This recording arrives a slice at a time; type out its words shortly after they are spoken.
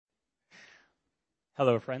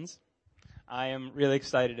Hello, friends. I am really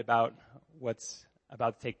excited about what's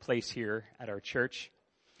about to take place here at our church.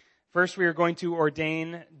 First, we are going to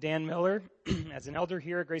ordain Dan Miller as an elder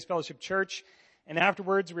here at Grace Fellowship Church, and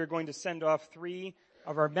afterwards we are going to send off 3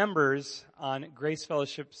 of our members on Grace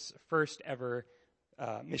Fellowship's first ever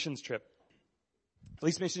missions trip, at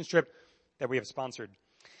least missions trip that we have sponsored.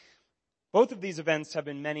 Both of these events have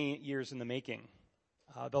been many years in the making.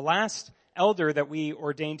 The last elder that we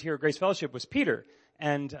ordained here at Grace Fellowship was Peter.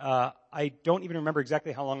 And I don't even remember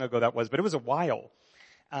exactly how long ago that was, but it was a while.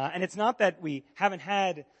 And it's not that we haven't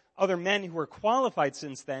had other men who were qualified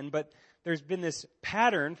since then, but there's been this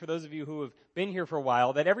pattern, for those of you who have been here for a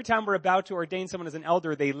while, that every time we're about to ordain someone as an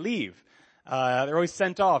elder, they leave. They're always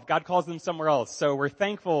sent off. God calls them somewhere else. So we're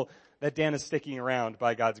thankful that Dan is sticking around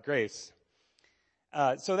by God's grace.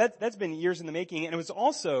 So that's been years in the making. And it was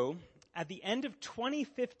also at the end of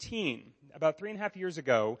 2015, about 3.5 years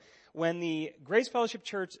ago, when the Grace Fellowship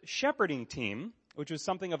Church shepherding team, which was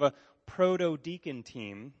something of a proto-deacon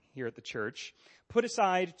team here at the church, put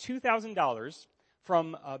aside $2,000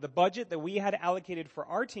 from the budget that we had allocated for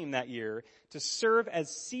our team that year to serve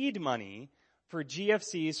as seed money for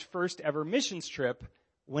GFC's first ever missions trip,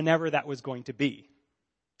 whenever that was going to be.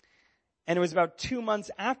 And it was about 2 months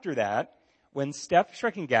after that when Steph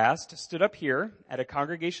Schreckengast stood up here at a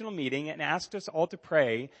congregational meeting and asked us all to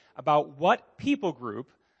pray about what people group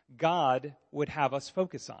God would have us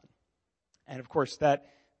focus on. And of course, that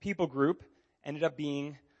people group ended up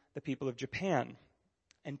being the people of Japan.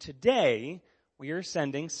 And today, we are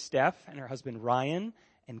sending Steph and her husband Ryan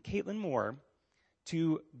and Caitlin Moore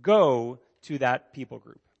to go to that people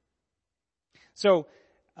group. So,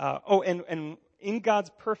 and in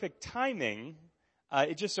God's perfect timing,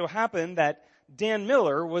 it just so happened that Dan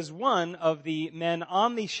Miller was one of the men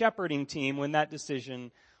on the shepherding team when that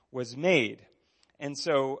decision was made. And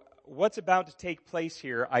so what's about to take place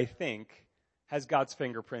here, I think, has God's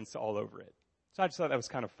fingerprints all over it. So I just thought that was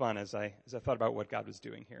kind of fun as I thought about what God was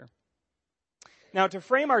doing here. Now, to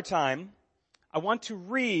frame our time, I want to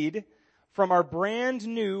read from our brand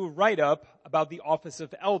new write-up about the office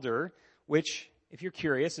of elder, which, if you're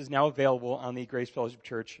curious, is now available on the Grace Fellowship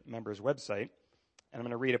Church members website. And I'm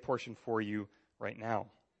going to read a portion for you right now.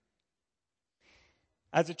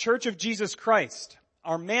 As a church of Jesus Christ,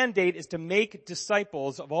 our mandate is to make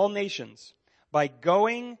disciples of all nations by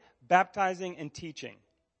going, baptizing, and teaching.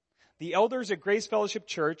 The elders at Grace Fellowship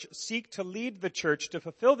Church seek to lead the church to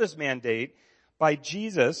fulfill this mandate by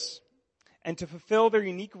Jesus and to fulfill their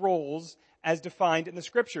unique roles as defined in the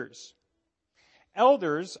Scriptures.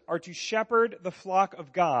 Elders are to shepherd the flock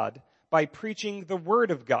of God by preaching the Word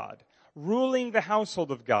of God, ruling the household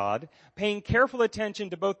of God, paying careful attention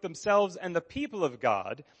to both themselves and the people of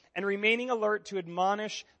God, and remaining alert to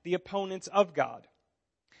admonish the opponents of God.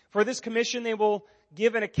 For this commission, they will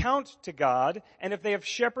give an account to God, and if they have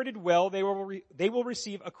shepherded well, they will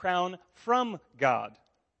receive a crown from God.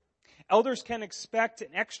 Elders can expect an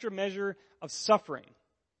extra measure of suffering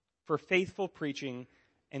for faithful preaching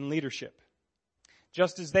and leadership.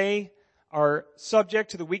 Just as they are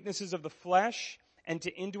subject to the weaknesses of the flesh and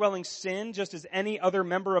to indwelling sin, just as any other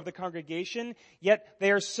member of the congregation, yet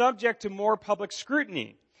they are subject to more public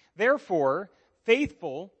scrutiny. Therefore,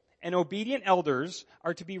 faithful and obedient elders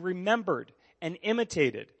are to be remembered and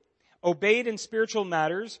imitated, obeyed in spiritual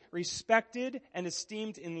matters, respected and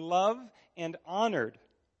esteemed in love and honored,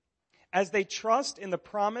 as they trust in the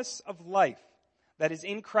promise of life that is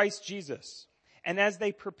in Christ Jesus, and as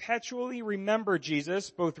they perpetually remember Jesus,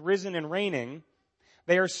 both risen and reigning,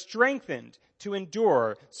 they are strengthened to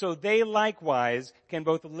endure, so they likewise can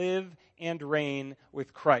both live and reign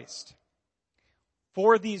with Christ.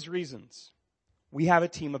 For these reasons, we have a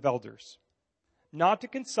team of elders, not to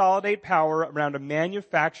consolidate power around a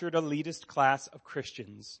manufactured elitist class of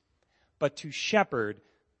Christians, but to shepherd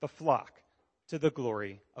the flock to the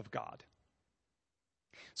glory of God.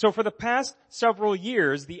 So for the past several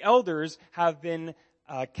years, the elders have been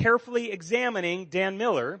carefully examining Dan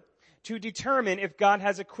Miller to determine if God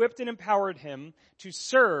has equipped and empowered him to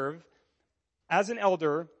serve as an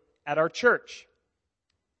elder at our church.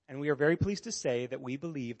 And we are very pleased to say that we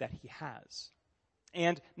believe that he has.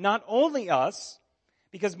 And not only us,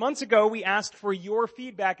 because months ago we asked for your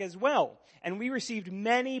feedback as well, and we received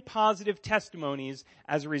many positive testimonies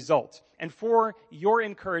as a result. And for your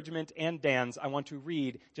encouragement and Dan's, I want to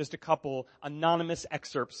read just a couple anonymous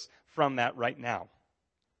excerpts from that right now.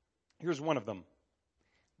 Here's one of them.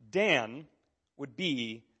 Dan would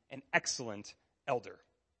be an excellent elder.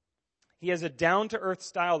 He has a down-to-earth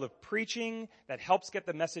style of preaching that helps get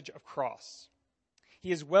the message across.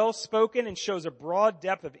 He is well-spoken and shows a broad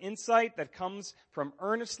depth of insight that comes from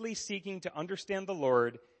earnestly seeking to understand the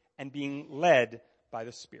Lord and being led by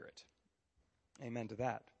the Spirit. Amen to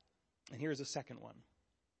that. And here's a second one.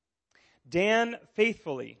 Dan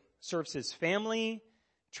faithfully serves his family,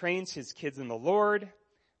 trains his kids in the Lord,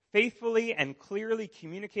 faithfully and clearly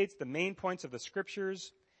communicates the main points of the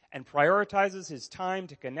Scriptures, and prioritizes his time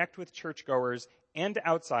to connect with churchgoers and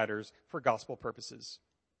outsiders for gospel purposes.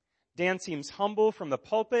 Dan seems humble from the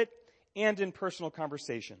pulpit and in personal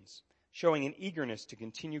conversations, showing an eagerness to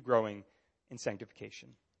continue growing in sanctification.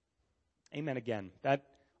 Amen again. That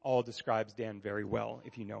all describes Dan very well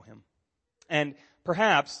if you know him. And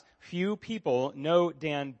perhaps few people know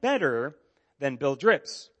Dan better than Bill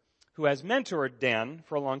Drips, who has mentored Dan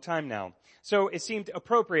for a long time now. So it seemed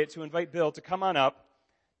appropriate to invite Bill to come on up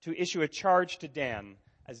to issue a charge to Dan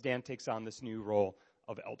as Dan takes on this new role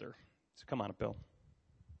of elder. So come on up, Bill.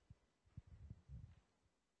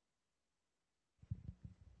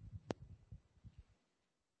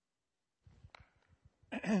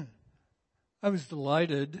 I was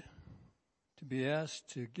delighted to be asked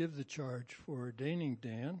to give the charge for ordaining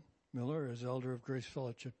Dan Miller as elder of Grace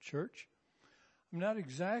Fellowship Church. I'm not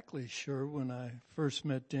exactly sure when I first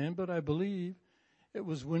met Dan, but I believe it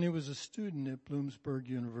was when he was a student at Bloomsburg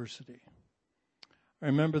University. I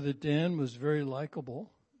remember that Dan was very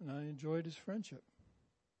likable, and I enjoyed his friendship.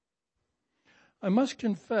 I must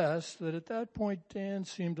confess that at that point, Dan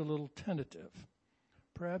seemed a little tentative,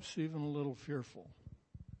 perhaps even a little fearful.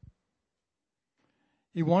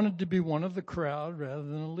 He wanted to be one of the crowd rather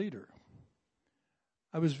than a leader.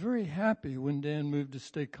 I was very happy when Dan moved to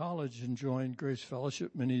State College and joined Grace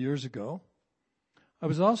Fellowship many years ago. I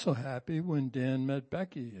was also happy when Dan met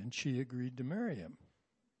Becky and she agreed to marry him.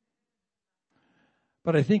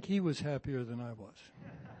 But I think he was happier than I was.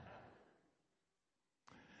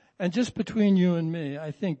 And just between you and me,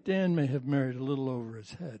 I think Dan may have married a little over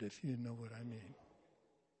his head, if you know what I mean.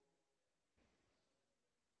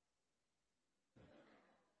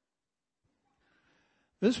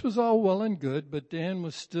 This was all well and good, but Dan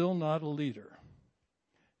was still not a leader.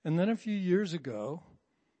 And then a few years ago,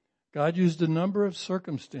 God used a number of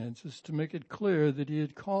circumstances to make it clear that he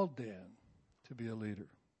had called Dan to be a leader.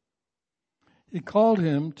 He called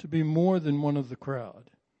him to be more than one of the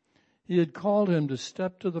crowd. He had called him to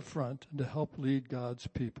step to the front and to help lead God's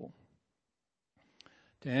people.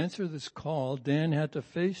 To answer this call, Dan had to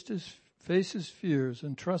face his fears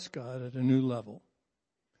and trust God at a new level.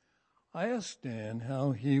 I asked Dan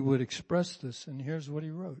how he would express this, and here's what he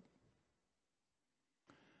wrote.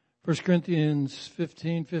 1 Corinthians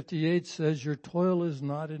 15:58 says, "Your toil is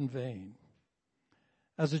not in vain.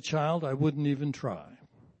 As a child, I wouldn't even try.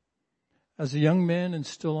 As a young man and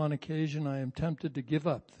still on occasion, I am tempted to give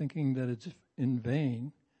up, thinking that it's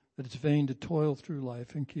vain to toil through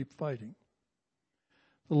life and keep fighting.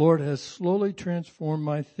 The Lord has slowly transformed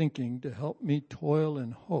my thinking to help me toil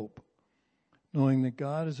in hope, knowing that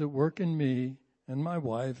God is at work in me and my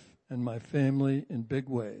wife and my family in big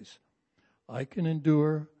ways. I can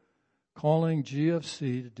endure calling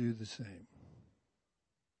GFC to do the same."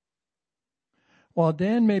 While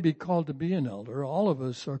Dan may be called to be an elder, all of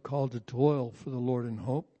us are called to toil for the Lord in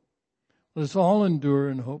hope. Let us all endure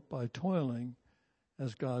in hope by toiling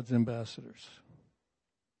as God's ambassadors.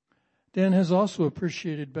 Dan has also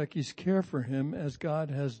appreciated Becky's care for him as God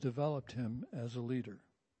has developed him as a leader.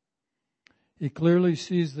 He clearly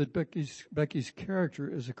sees that Becky's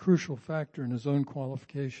character is a crucial factor in his own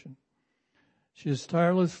qualification. She has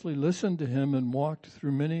tirelessly listened to him and walked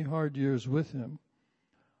through many hard years with him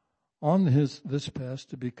on this path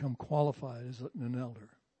to become qualified as an elder.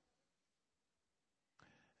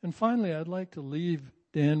 And finally, I'd like to leave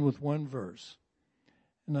Dan with one verse.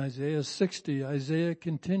 In Isaiah 60, Isaiah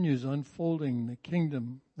continues unfolding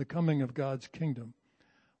the coming of God's kingdom.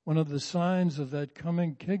 One of the signs of that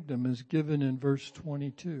coming kingdom is given in verse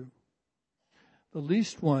 22. "The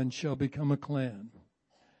least one shall become a clan,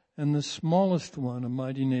 and the smallest one a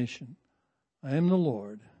mighty nation. I am the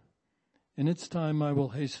Lord. In its time I will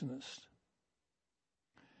hasten this."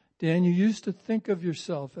 Dan, you used to think of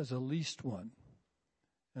yourself as a least one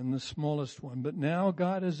and the smallest one, but now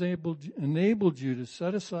God has enabled you to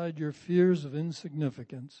set aside your fears of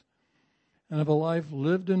insignificance and of a life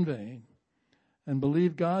lived in vain and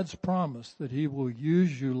believe God's promise that he will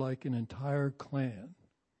use you like an entire clan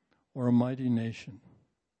or a mighty nation.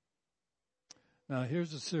 Now,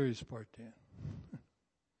 here's the serious part, Dan.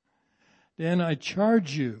 Dan, I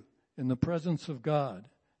charge you in the presence of God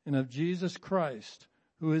and of Jesus Christ,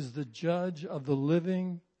 who is the judge of the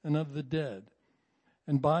living and of the dead,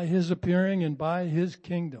 and by his appearing and by his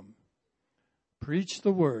kingdom, Preach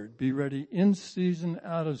the word. Be ready in season,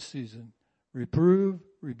 out of season. Reprove,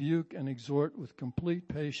 rebuke, and exhort with complete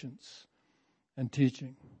patience and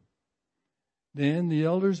teaching. Then the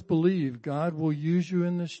elders believe God will use you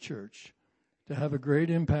in this church to have a great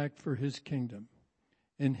impact for his kingdom.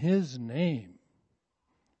 In his name,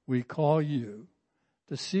 we call you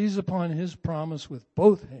to seize upon his promise with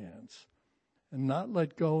both hands and not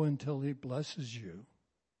let go until he blesses you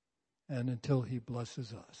and until he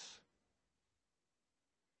blesses us.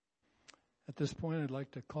 At this point, I'd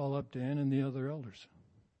like to call up Dan and the other elders.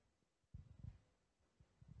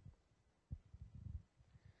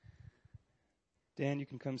 Dan, you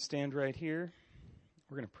can come stand right here.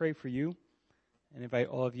 We're going to pray for you and invite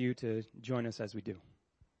all of you to join us as we do.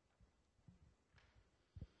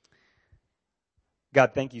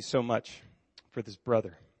 God, thank you so much for this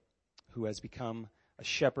brother who has become a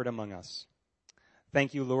shepherd among us.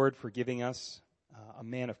 Thank you, Lord, for giving us a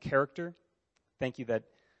man of character. Thank you that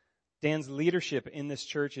Dan's leadership in this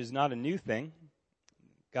church is not a new thing.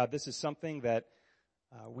 God, this is something that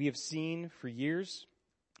we have seen for years,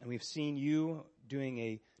 and we've seen you doing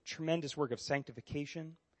a tremendous work of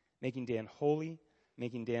sanctification, making Dan holy,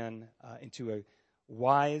 making Dan into a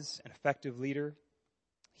wise and effective leader.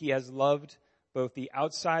 He has loved both the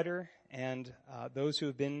outsider and those who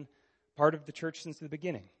have been part of the church since the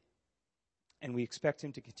beginning. And we expect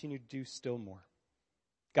him to continue to do still more.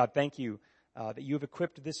 God, thank you that you have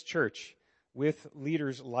equipped this church with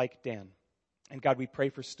leaders like Dan. And God, we pray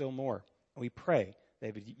for still more. And we pray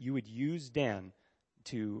that you would use Dan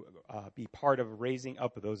to be part of raising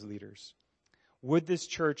up those leaders. Would this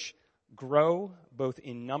church grow both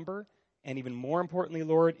in number and even more importantly,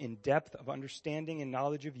 Lord, in depth of understanding and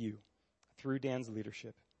knowledge of you through Dan's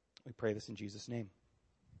leadership. We pray this in Jesus' name.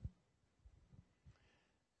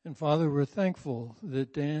 And Father, we're thankful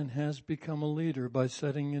that Dan has become a leader by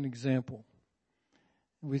setting an example.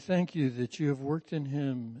 We thank you that you have worked in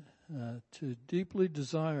him to deeply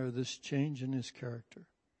desire this change in his character.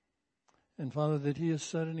 And Father, that he has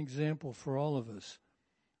set an example for all of us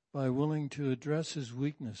by willing to address his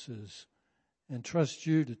weaknesses and trust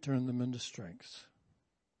you to turn them into strengths.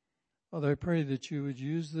 Father, I pray that you would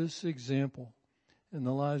use this example in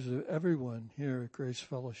the lives of everyone here at Grace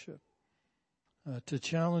Fellowship to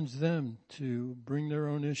challenge them to bring their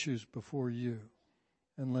own issues before you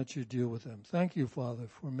and let you deal with them. Thank you, Father,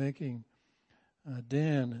 for making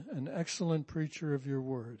Dan an excellent preacher of your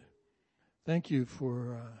word. Thank you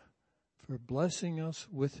for blessing us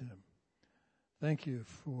with him. Thank you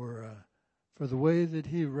for the way that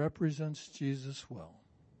he represents Jesus well.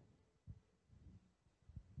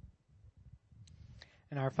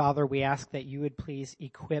 And our Father, we ask that you would please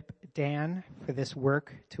equip Dan for this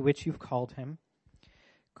work to which you've called him.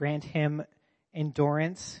 Grant him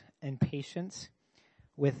endurance and patience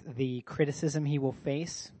with the criticism he will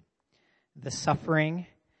face, the suffering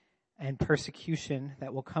and persecution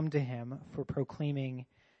that will come to him for proclaiming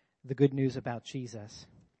the good news about Jesus.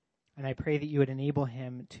 And I pray that you would enable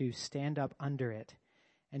him to stand up under it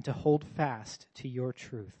and to hold fast to your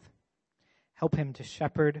truth. Help him to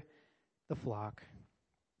shepherd the flock,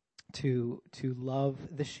 to love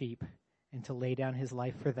the sheep, and to lay down his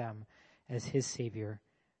life for them as his Savior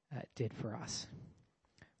did for us.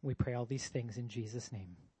 We pray all these things in Jesus'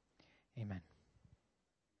 name. Amen.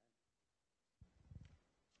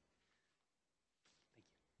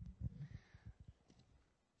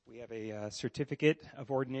 We have a certificate of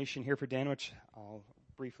ordination here for Dan, which I'll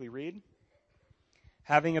briefly read.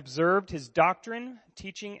 Having observed his doctrine,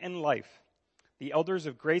 teaching, and life, the elders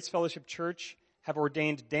of Grace Fellowship Church have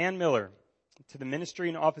ordained Dan Miller to the ministry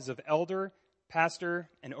and office of elder, pastor,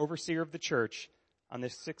 and overseer of the church on the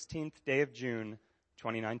 16th day of June,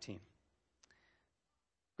 2019.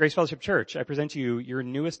 Grace Fellowship Church, I present to you your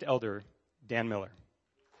newest elder, Dan Miller.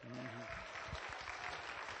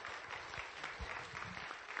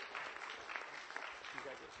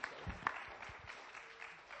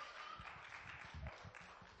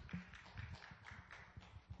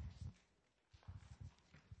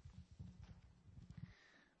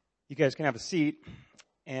 You guys can have a seat,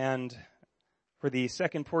 and for the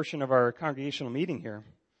second portion of our congregational meeting here,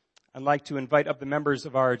 I'd like to invite up the members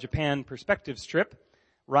of our Japan Perspectives trip,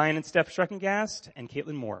 Ryan and Steph Schreckengast and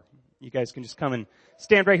Caitlin Moore. You guys can just come and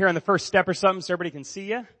stand right here on the first step or something so everybody can see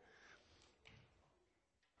you.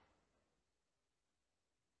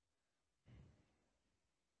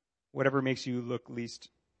 Whatever makes you look least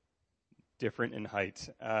different in height.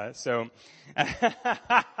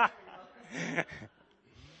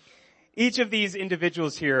 Each of these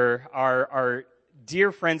individuals here are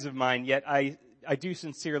dear friends of mine, yet I do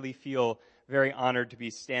sincerely feel very honored to be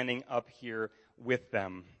standing up here with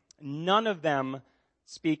them. none of them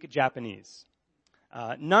speak Japanese.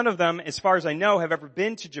 None of them, as far as I know, have ever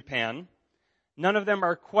been to Japan. None of them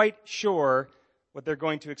are quite sure what they're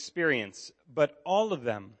going to experience, but all of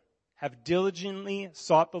them have diligently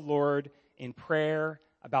sought the Lord in prayer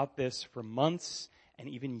about this for months and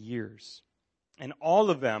even years. And all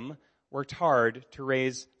of them worked hard to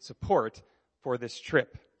raise support for this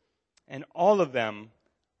trip. And all of them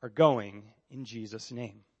are going in Jesus'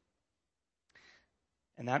 name.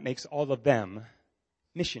 And that makes all of them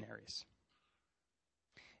missionaries.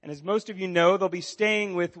 And as most of you know, they'll be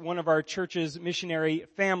staying with one of our church's missionary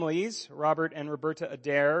families, Robert and Roberta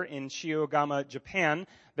Adair, in Shiogama, Japan.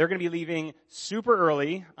 They're going to be leaving super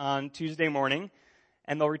early on Tuesday morning,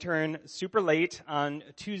 and they'll return super late on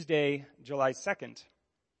Tuesday, July 2nd.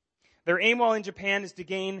 Their aim while in Japan is to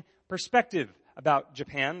gain perspective about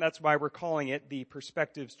Japan. That's why we're calling it the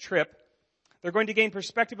Perspectives Trip. They're going to gain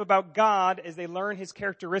perspective about God as they learn his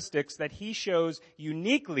characteristics that he shows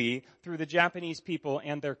uniquely through the Japanese people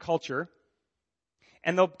and their culture.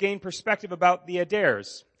 And they'll gain perspective about the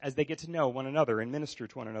Adairs as they get to know one another and minister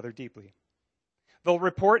to one another deeply. They'll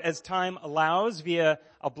report as time allows via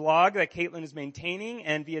a blog that Caitlin is maintaining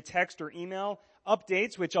and via text or email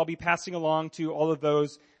updates, which I'll be passing along to all of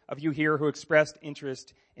those of you here who expressed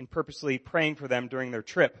interest in purposely praying for them during their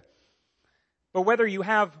trip. But whether you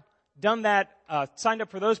have done that, signed up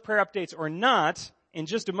for those prayer updates or not, in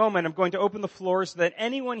just a moment I'm going to open the floor so that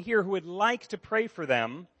anyone here who would like to pray for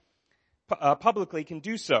them publicly can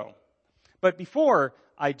do so. But before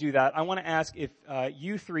I do that, I want to ask if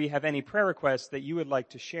you three have any prayer requests that you would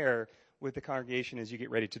like to share with the congregation as you get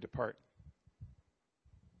ready to depart.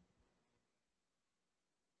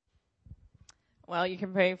 Well, you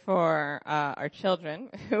can pray for our children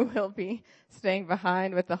who will be staying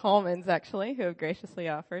behind with the Holmans, actually, who have graciously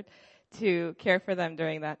offered to care for them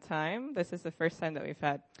during that time. This is the first time that we've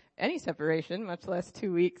had any separation, much less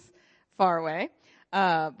 2 weeks far away.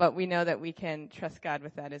 But we know that we can trust God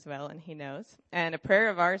with that as well, and he knows. And a prayer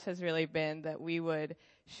of ours has really been that we would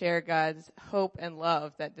share God's hope and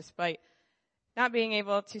love, that despite not being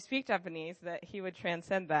able to speak Japanese, that he would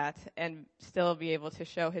transcend that and still be able to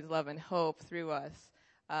show his love and hope through us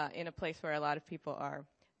in a place where a lot of people are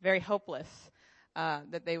very hopeless,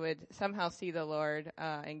 that they would somehow see the Lord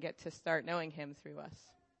and get to start knowing him through us.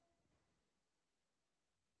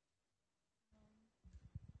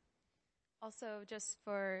 Also, just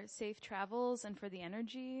for safe travels and for the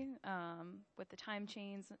energy with the time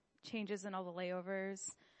changes and all the layovers,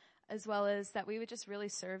 as well as that we would just really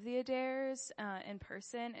serve the Adairs in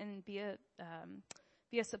person and be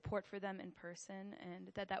a support for them in person, and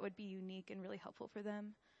that would be unique and really helpful for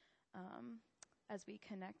them as we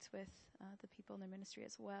connect with the people in their ministry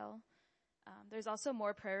as well. There's also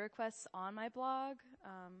more prayer requests on my blog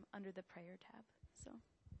under the prayer tab. So,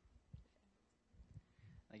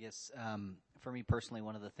 I guess for me personally,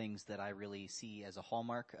 one of the things that I really see as a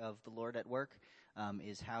hallmark of the Lord at work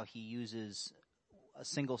is how he uses a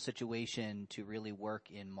single situation to really work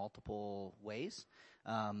in multiple ways,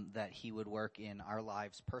 that he would work in our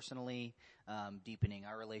lives personally, deepening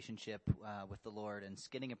our relationship with the Lord, and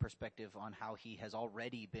getting a perspective on how he has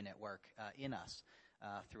already been at work in us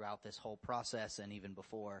throughout this whole process and even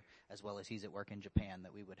before, as well as he's at work in Japan,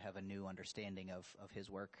 that we would have a new understanding of his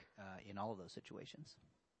work in all of those situations.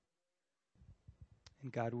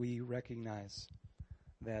 And God, we recognize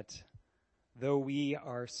that though we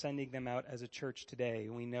are sending them out as a church today,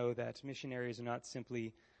 we know that missionaries are not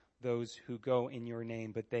simply those who go in your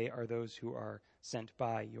name, but they are those who are sent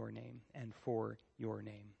by your name and for your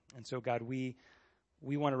name. And so, God, we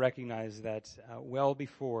want to recognize that well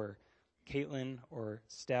before Caitlin or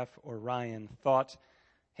Steph or Ryan thought,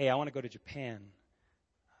 hey, I want to go to Japan,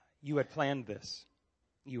 you had planned this.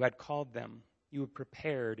 You had called them. You had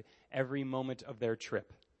prepared every moment of their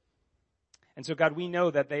trip. And so, God, we know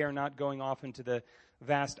that they are not going off into the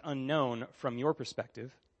vast unknown from your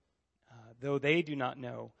perspective, though they do not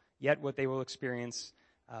know yet what they will experience,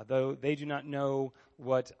 though they do not know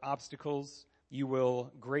what obstacles you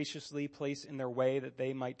will graciously place in their way that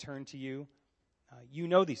they might turn to you. You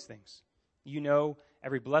know these things. You know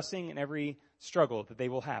every blessing and every struggle that they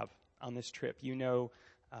will have on this trip. You know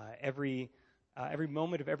every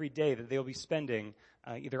moment of every day that they'll be spending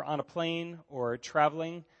either on a plane or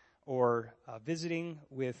traveling or visiting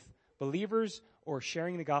with believers or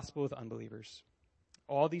sharing the gospel with unbelievers.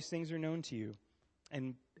 All these things are known to you.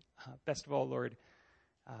 And best of all, Lord,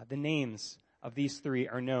 the names of these three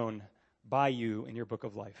are known by you in your book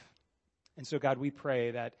of life. And so, God, we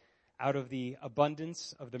pray that out of the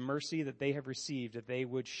abundance of the mercy that they have received, that they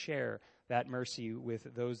would share that mercy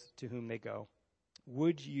with those to whom they go.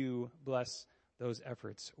 Would you bless those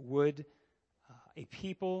efforts. Would a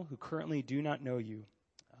people who currently do not know you,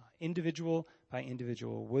 individual by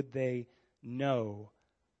individual, would they know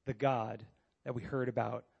the God that we heard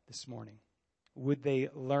about this morning? Would they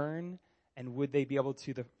learn, and would they be able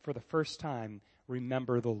to, for the first time,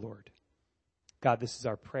 remember the Lord? God, this is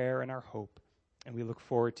our prayer and our hope, and we look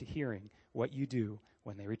forward to hearing what you do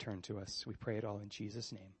when they return to us. We pray it all in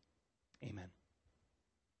Jesus' name. Amen.